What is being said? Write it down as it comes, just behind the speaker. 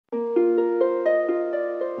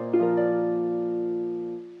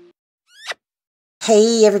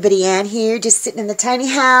Hey everybody, Ann here, just sitting in the tiny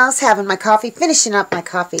house, having my coffee, finishing up my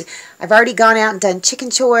coffee. I've already gone out and done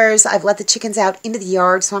chicken chores. I've let the chickens out into the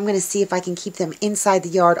yard, so I'm going to see if I can keep them inside the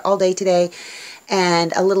yard all day today.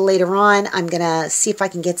 And a little later on, I'm going to see if I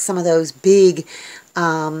can get some of those big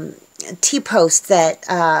T-posts that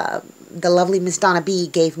the lovely Miss Donna B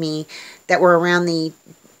gave me that were around the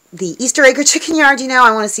Easter egg chicken yard.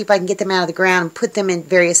 I want to see if I can get them out of the ground and put them in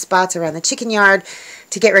various spots around the chicken yard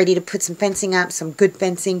to get ready to put some fencing up, some good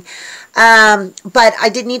fencing. But I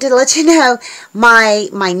did need to let you know, my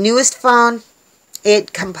newest phone,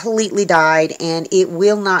 it completely died and it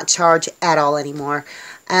will not charge at all anymore.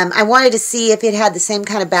 I wanted to see if it had the same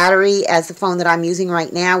kind of battery as the phone that I'm using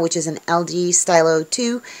right now, which is an LG Stylo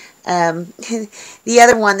 2. The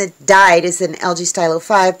other one that died is an LG Stylo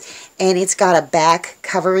 5, and it's got a back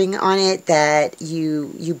covering on it that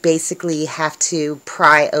you basically have to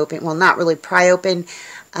pry open. Well, not really pry open.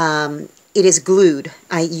 It is glued.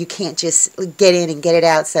 You can't just get in and get it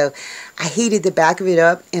out. So I heated the back of it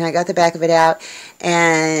up, and I got the back of it out,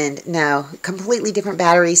 and no, completely different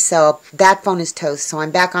battery. So that phone is toast. So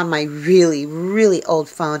I'm back on my really, really old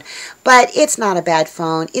phone, but it's not a bad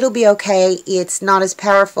phone. It'll be okay. It's not as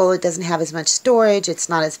powerful. It doesn't have as much storage. It's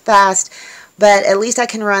not as fast, but at least I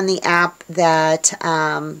can run the app that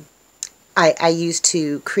I use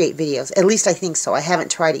to create videos. At least I think so. I haven't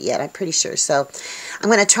tried it yet. I'm pretty sure. So I'm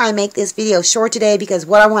going to try and make this video short today, because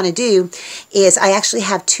what I want to do is I actually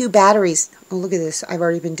have two batteries. Oh, look at this. I've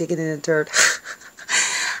already been digging in the dirt.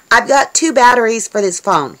 I've got two batteries for this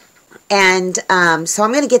phone. And so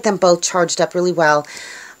I'm going to get them both charged up really well.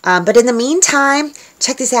 But in the meantime,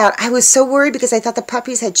 check this out. I was so worried because I thought the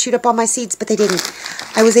puppies had chewed up all my seeds, but they didn't.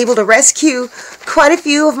 I was able to rescue quite a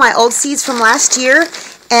few of my old seeds from last year.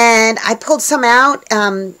 And I pulled some out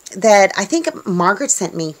that I think Margaret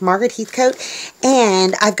sent me, Margaret Heathcote.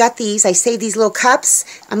 And I've got these. I saved these little cups.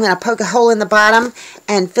 I'm going to poke a hole in the bottom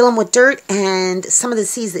and fill them with dirt. And some of the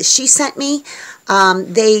seeds that she sent me,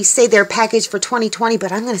 they say they're packaged for 2020,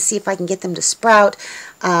 but I'm going to see if I can get them to sprout.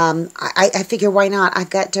 I figure, why not? I've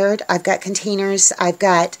got dirt, I've got containers, I've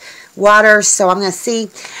got water, so I'm going to see.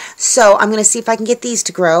 So I'm going to see if I can get these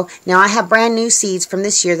to grow. Now I have brand new seeds from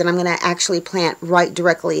this year that I'm going to actually plant right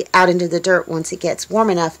directly out into the dirt once it gets warm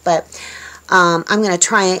enough. But I'm going to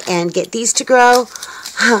try and get these to grow.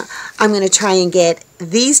 I'm going to try and get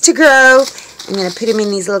these to grow. I'm going to put them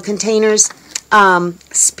in these little containers.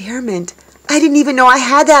 Spearmint. I didn't even know I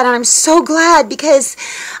had that, and I'm so glad, because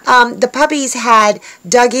the puppies had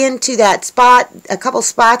dug into that spot, a couple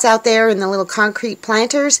spots out there in the little concrete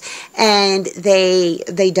planters, and they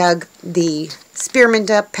dug the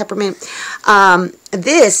spearmint up, peppermint.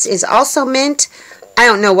 This is also mint. I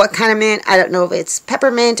don't know what kind of mint. I don't know if it's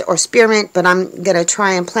peppermint or spearmint, but I'm going to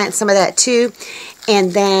try and plant some of that too.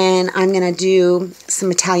 And then I'm going to do some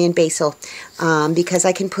Italian basil, because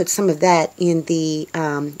I can put some of that in the,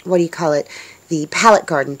 what do you call it, the pallet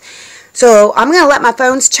garden. So I'm going to let my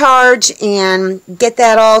phones charge and get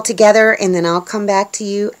that all together, and then I'll come back to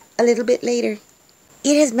you a little bit later.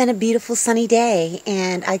 It has been a beautiful sunny day,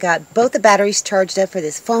 and I got both the batteries charged up for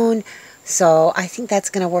this phone. So I think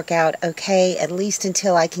that's going to work out okay, at least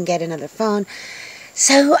until I can get another phone.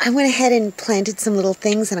 So I went ahead and planted some little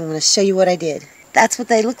things, and I'm going to show you what I did. That's what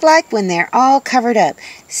they look like when they're all covered up.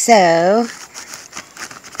 So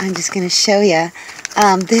I'm just going to show you.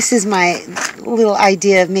 This is my little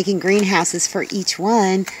idea of making greenhouses for each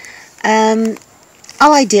one.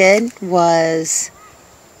 All I did was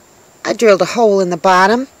I drilled a hole in the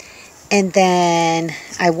bottom, and then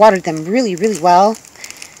I watered them really, really well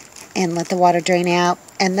and let the water drain out.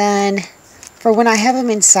 And then for when I have them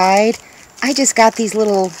inside, I just got these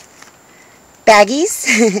little baggies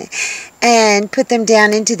and put them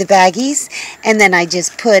down into the baggies, and then I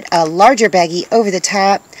just put a larger baggie over the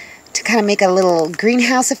top to kind of make a little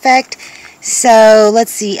greenhouse effect. So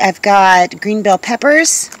let's see, I've got green bell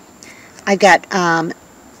peppers, I've got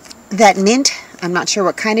that mint, I'm not sure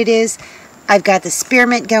what kind it is, I've got the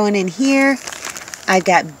spearmint going in here, I've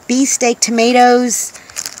got beefsteak tomatoes,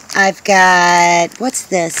 I've got, what's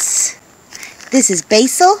this? This is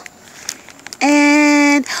basil.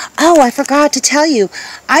 And, oh, I forgot to tell you,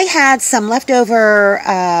 I had some leftover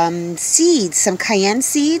seeds, some cayenne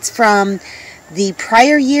seeds from the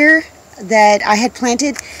prior year that I had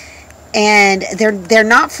planted. And they're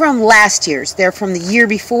not from last year's, they're from the year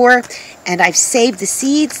before. And I've saved the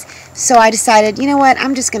seeds. So I decided, you know what,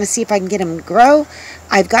 I'm just going to see if I can get them to grow.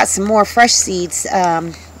 I've got some more fresh seeds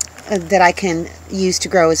that I can use to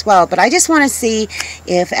grow as well. But I just want to see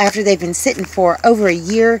if, after they've been sitting for over a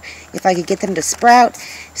year, if I could get them to sprout.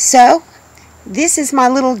 So this is my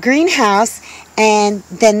little greenhouse, And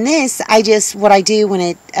then this, what I do when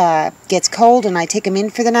it gets cold and I take them in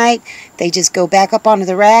for the night, they just go back up onto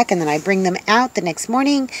the rack, and then I bring them out the next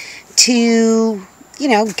morning to,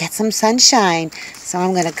 get some sunshine. So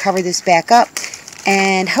I'm going to cover this back up,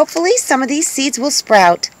 and hopefully some of these seeds will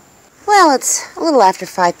sprout. Well, it's a little after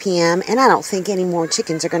 5 p.m. and I don't think any more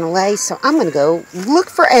chickens are going to lay, so I'm going to go look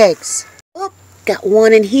for eggs. Oh, got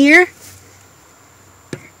one in here.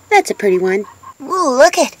 That's a pretty one. Ooh,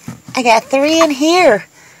 look it. I got 3 in here.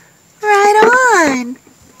 Right on.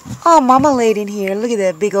 Oh, Mama laid in here. Look at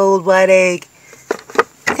that big old white egg.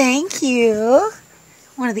 Thank you.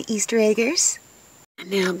 One of the Easter eggers. And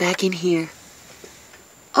now back in here.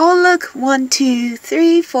 Oh, look. 1, 2,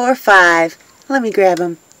 3, 4, 5. Let me grab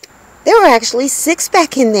them. There were actually 6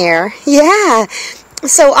 back in there. Yeah.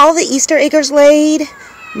 So all the Easter eggers laid.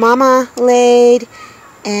 Mama laid.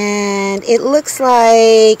 And it looks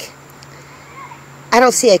like I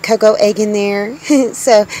don't see a cocoa egg in there.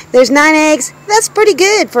 So there's 9 eggs. That's pretty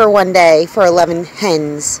good for one day for 11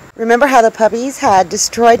 hens. Remember how the puppies had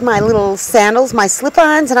destroyed my little sandals, my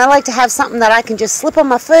slip-ons? And I like to have something that I can just slip on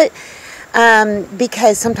my foot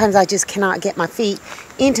because sometimes I just cannot get my feet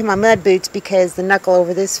into my mud boots because the knuckle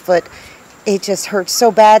over this foot, it just hurts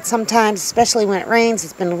so bad sometimes, especially when it rains.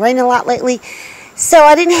 It's been raining a lot lately. So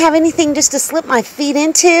I didn't have anything just to slip my feet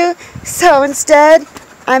into. So instead,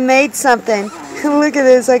 I made something. Look at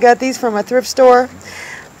this. I got these from a thrift store.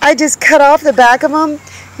 I just cut off the back of them.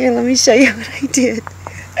 Here, let me show you what I did.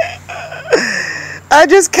 I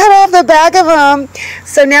just cut off the back of them.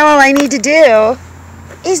 So now all I need to do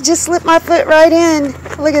is just slip my foot right in.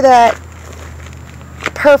 Look at that.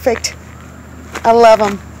 Perfect. I love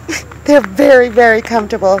them. They're very, very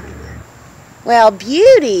comfortable. Well,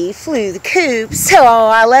 Beauty flew the coop, so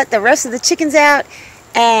I let the rest of the chickens out,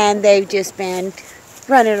 and they've just been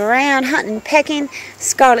running around, hunting, pecking.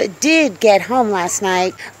 Scarlet did get home last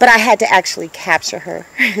night, but I had to actually capture her.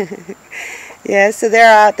 Yeah, so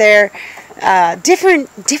they're out there. Different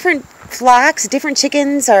flocks, different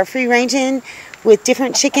chickens are free-ranging with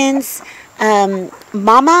different chickens.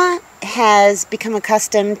 Mama has become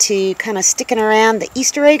accustomed to kind of sticking around the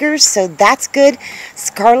Easter eggers, so that's good.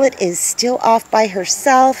 Scarlet is still off by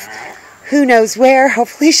herself. Who knows where?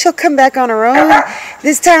 Hopefully she'll come back on her own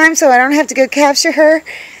this time so I don't have to go capture her.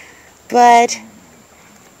 But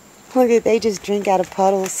look at, they just drink out of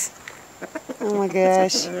puddles. Oh my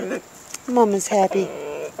gosh. Mama's happy.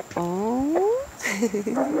 Oh.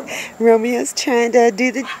 Romeo's trying to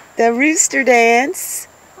do the rooster dance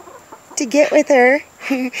to get with her.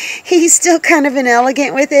 He's still kind of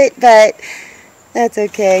inelegant with it, but that's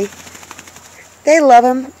okay. They love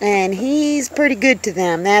him, and he's pretty good to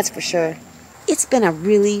them, that's for sure. It's been a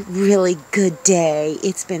really, really good day.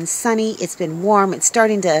 It's been sunny, it's been warm, it's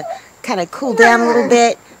starting to kind of cool down a little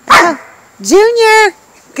bit. Oh, Junior!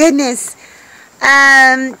 Goodness.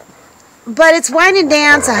 But it's winding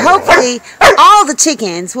down, so hopefully all the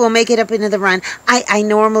chickens will make it up into the run. I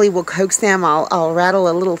normally will coax them. I'll rattle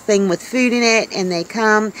a little thing with food in it, and they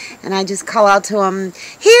come, and I just call out to them,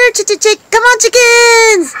 "Here, chick, come on,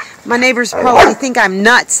 chickens!" My neighbors probably think I'm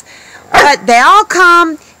nuts, but they all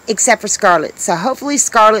come except for Scarlet. So hopefully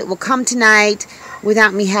Scarlet will come tonight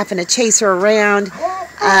without me having to chase her around.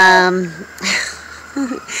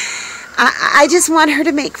 I just want her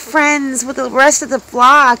to make friends with the rest of the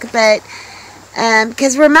flock, but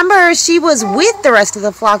because remember, she was with the rest of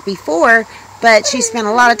the flock before, but she spent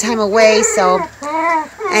a lot of time away. So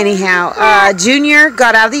anyhow, Junior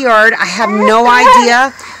got out of the yard. I have no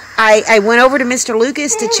idea. I went over to Mr.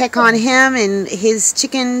 Lucas to check on him and his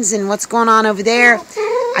chickens and what's going on over there.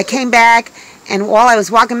 I came back, and while I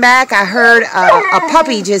was walking back, I heard a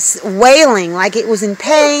puppy just wailing like it was in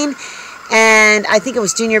pain. And I think it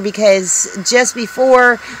was Junior, because just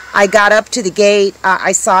before I got up to the gate,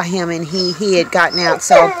 I saw him, and he had gotten out.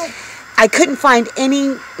 So I couldn't find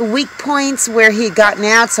any weak points where he had gotten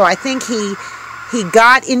out. So I think he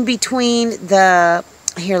got in between the...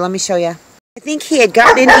 Here, let me show you. I think he had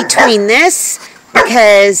gotten in between this,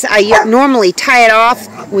 because I normally tie it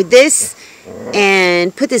off with this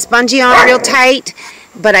and put this bungee on real tight,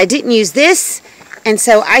 but I didn't use this. And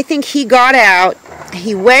so I think he got out,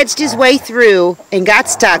 he wedged his way through and got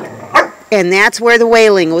stuck, and that's where the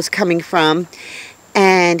wailing was coming from,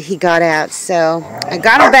 and he got out. So I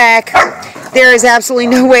got him back. There is absolutely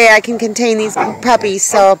no way I can contain these puppies,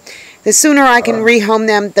 so the sooner I can rehome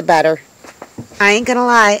them, the better. I ain't gonna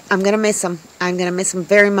lie, I'm gonna miss them. I'm gonna miss them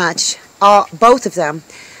very much, both of them,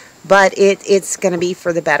 but it's gonna be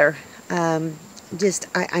for the better. I'm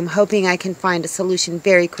hoping I can find a solution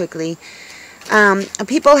very quickly.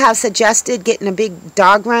 People have suggested getting a big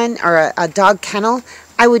dog run or a dog kennel.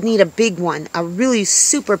 I would need a big one, a really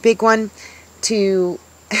super big one to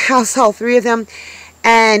house all 3 of them.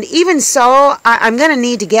 And even so, I'm going to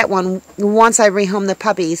need to get one once I rehome the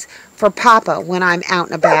puppies for Papa when I'm out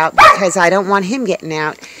and about, because I don't want him getting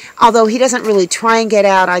out. Although he doesn't really try and get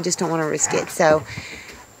out, I just don't want to risk it. So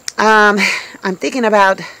I'm thinking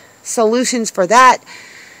about solutions for that.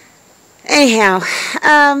 Anyhow,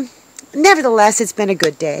 nevertheless, it's been a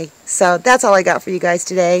good day. So that's all I got for you guys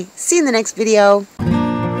today. See you in the next video.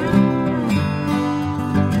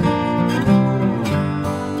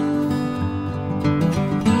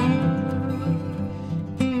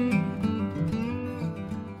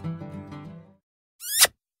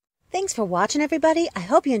 Thanks for watching, everybody. I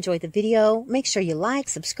hope you enjoyed the video. Make sure you like,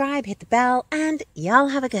 subscribe, hit the bell, and y'all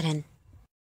have a good one.